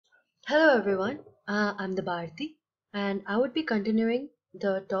Hello everyone, I'm the Bharti and I would be continuing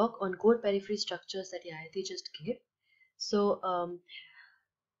the talk on core periphery structures that Yayati just gave. So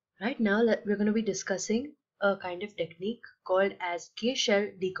right now we're going to be discussing a kind of technique called as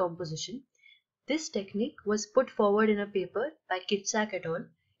Kshell decomposition. This technique was put forward in a paper by Kshell et al.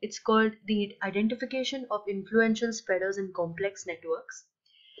 It's called the identification of influential spreaders in complex networks.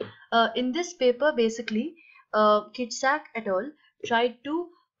 In this paper basically Kshell et al. Tried to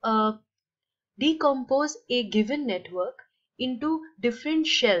uh, decompose a given network into different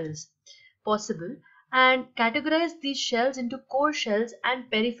shells possible and categorize these shells into core shells and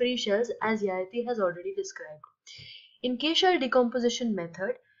periphery shells as Yayati has already described. In Kshell decomposition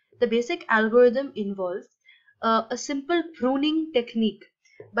method, the basic algorithm involves a simple pruning technique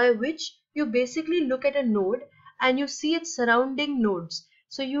by which you basically look at a node and you see its surrounding nodes.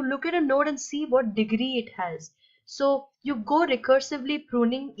 So you look at a node and see what degree it has. So you go recursively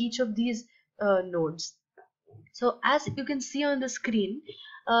pruning each of these nodes. So as you can see on the screen,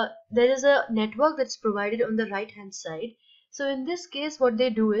 there is a network that's provided on the right hand side. So in this case, what they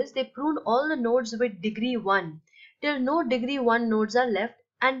do is they prune all the nodes with degree 1 till no degree 1 nodes are left,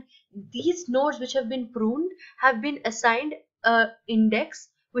 and these nodes which have been pruned have been assigned a index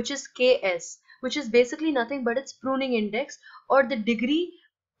which is ks, which is basically nothing but its pruning index or the degree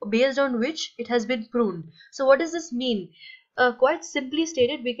based on which it has been pruned. So what does this mean? Quite simply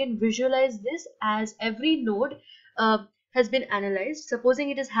stated, we can visualize this as every node has been analyzed. Supposing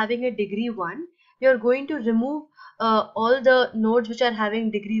it is having a degree 1, we are going to remove all the nodes which are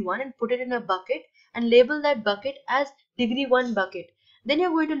having degree 1 and put it in a bucket and label that bucket as degree 1 bucket. Then you're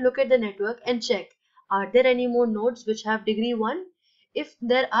going to look at the network and check, are there any more nodes which have degree 1? If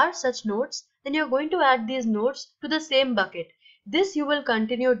there are such nodes, then you're going to add these nodes to the same bucket. This you will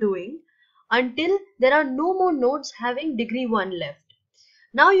continue doing until there are no more nodes having degree 1 left.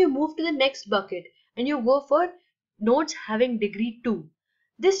 Now you move to the next bucket and you go for nodes having degree 2.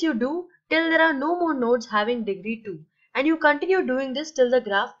 This you do till there are no more nodes having degree 2, and you continue doing this till the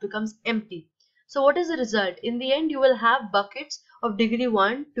graph becomes empty. So what is the result? In the end you will have buckets of degree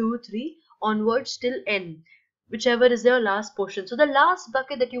 1, 2, 3 onwards till n, whichever is your last portion. So the last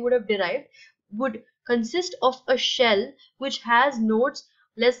bucket that you would have derived would consist of a shell which has nodes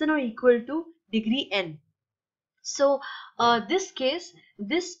less than or equal to degree n. So this case,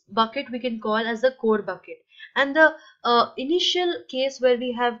 this bucket we can call as the core bucket, and the initial case where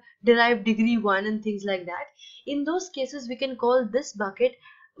we have derived degree 1 and things like that, in those cases we can call this bucket,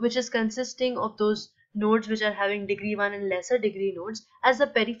 which is consisting of those nodes which are having degree 1 and lesser degree nodes, as the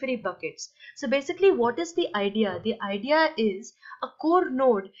periphery buckets. So basically what is the idea? The idea is a core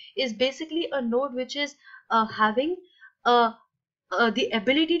node is basically a node which is having the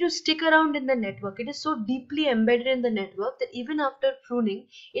ability to stick around in the network. It is so deeply embedded in the network that even after pruning,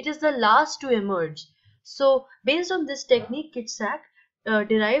 it is the last to emerge. So based on this technique, Kshell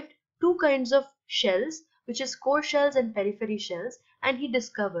derived two kinds of shells, which is core shells and periphery shells, and he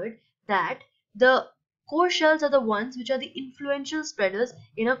discovered that the core shells are the ones which are the influential spreaders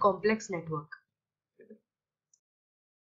in a complex network.